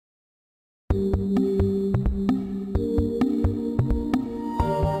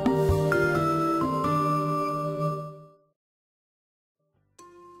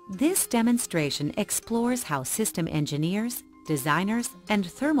This demonstration explores how system engineers, designers, and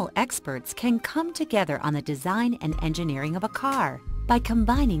thermal experts can come together on the design and engineering of a car by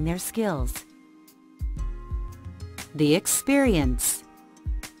combining their skills. The Experience.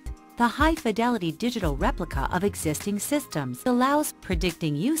 The high-fidelity digital replica of existing systems allows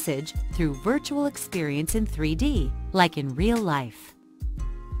predicting usage through virtual experience in 3D, like in real life.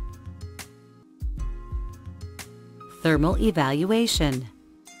 Thermal evaluation.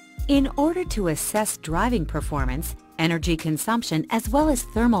 In order to assess driving performance, energy consumption, as well as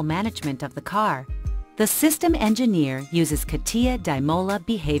thermal management of the car, the system engineer uses CATIA Dymola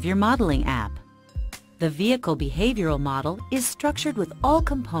Behavior Modeling app. The vehicle behavioral model is structured with all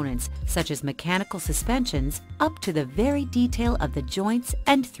components such as mechanical suspensions up to the very detail of the joints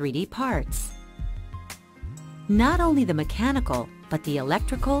and 3D parts. Not only the mechanical, but the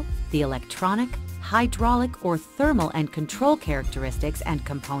electrical, the electronic, hydraulic or thermal and control characteristics and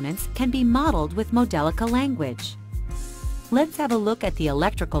components can be modeled with Modelica language. Let's have a look at the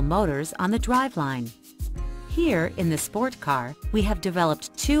electrical motors on the driveline. Here in the sport car, we have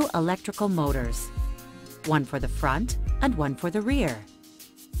developed two electrical motors, one for the front and one for the rear.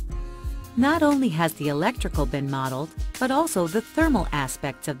 Not only has the electrical been modeled, but also the thermal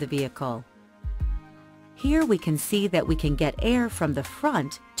aspects of the vehicle. Here we can see that we can get air from the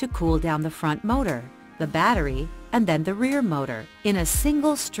front to cool down the front motor, the battery, and then the rear motor in a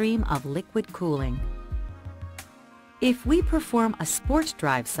single stream of liquid cooling. If we perform a sport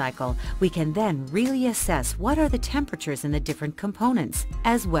drive cycle, we can then really assess what are the temperatures in the different components,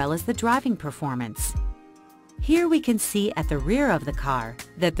 as well as the driving performance. Here we can see at the rear of the car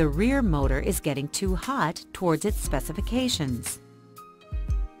that the rear motor is getting too hot towards its specifications.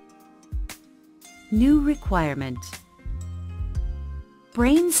 New requirement.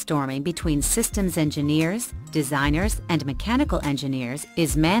 Brainstorming between systems engineers, designers, and mechanical engineers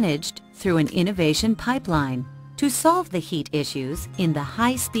is managed through an innovation pipeline. To solve the heat issues in the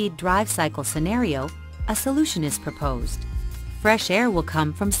high-speed drive cycle scenario, a solution is proposed. Fresh air will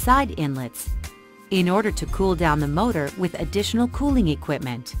come from side inlets in order to cool down the motor with additional cooling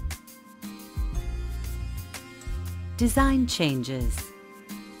equipment. Design changes.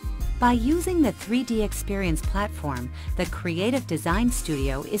 By using the 3DEXPERIENCE platform, the Creative Design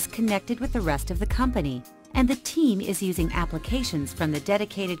Studio is connected with the rest of the company, and the team is using applications from the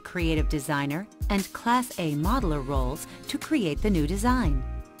dedicated creative designer and Class A modeler roles to create the new design.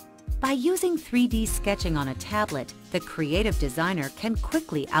 By using 3D sketching on a tablet, the creative designer can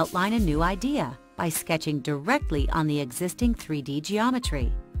quickly outline a new idea by sketching directly on the existing 3D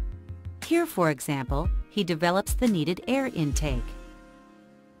geometry. Here, for example, he develops the needed air intake.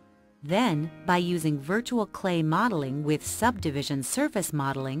 Then, by using virtual clay modeling with subdivision surface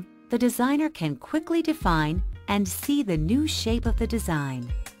modeling, the designer can quickly define and see the new shape of the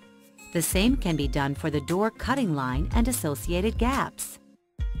design. The same can be done for the door cutting line and associated gaps.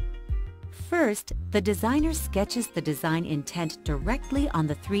 First, the designer sketches the design intent directly on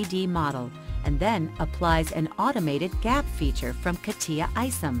the 3D model and then applies an automated gap feature from CATIA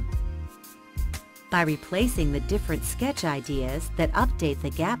ISOM. By replacing the different sketch ideas that update the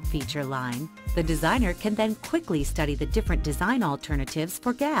gap feature line, the designer can then quickly study the different design alternatives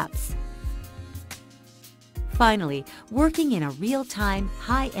for gaps. Finally, working in a real-time,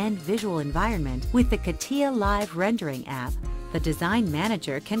 high-end visual environment with the CATIA Live Rendering app, the design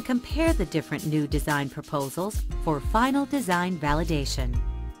manager can compare the different new design proposals for final design validation.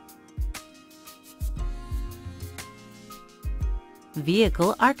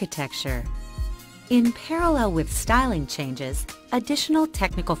 Vehicle architecture. In parallel with styling changes, additional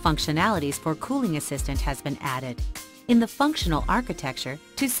technical functionalities for Cooling Assistant has been added in the functional architecture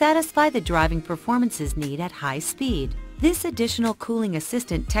to satisfy the driving performances need at high speed. This additional Cooling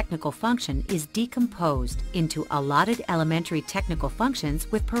Assistant technical function is decomposed into allotted elementary technical functions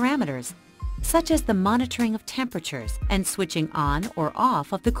with parameters, such as the monitoring of temperatures and switching on or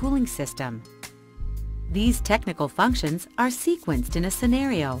off of the cooling system. These technical functions are sequenced in a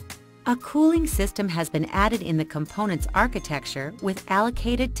scenario. A cooling system has been added in the component's architecture with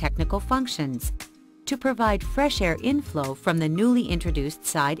allocated technical functions to provide fresh air inflow from the newly introduced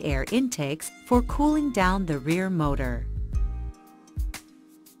side air intakes for cooling down the rear motor.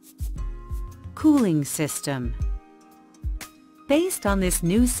 Cooling system. Based on this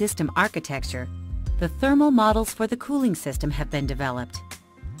new system architecture, the thermal models for the cooling system have been developed.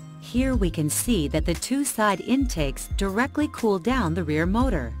 Here we can see that the two side intakes directly cool down the rear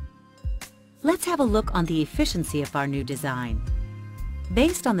motor. Let's have a look on the efficiency of our new design.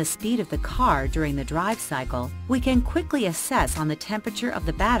 Based on the speed of the car during the drive cycle, we can quickly assess on the temperature of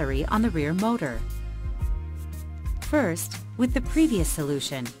the battery on the rear motor. First, with the previous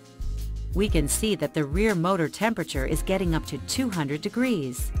solution, we can see that the rear motor temperature is getting up to 200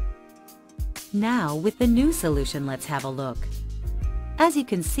 degrees. Now, with the new solution, let's have a look. As you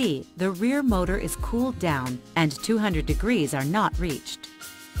can see, the rear motor is cooled down and 200 degrees are not reached.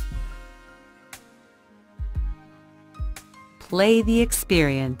 Play the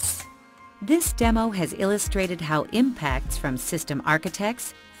experience. This demo has illustrated how impacts from system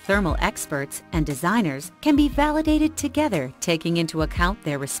architects, thermal experts, and designers can be validated together, taking into account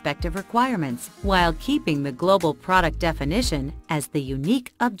their respective requirements, while keeping the global product definition as the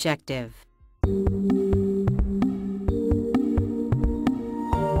unique objective.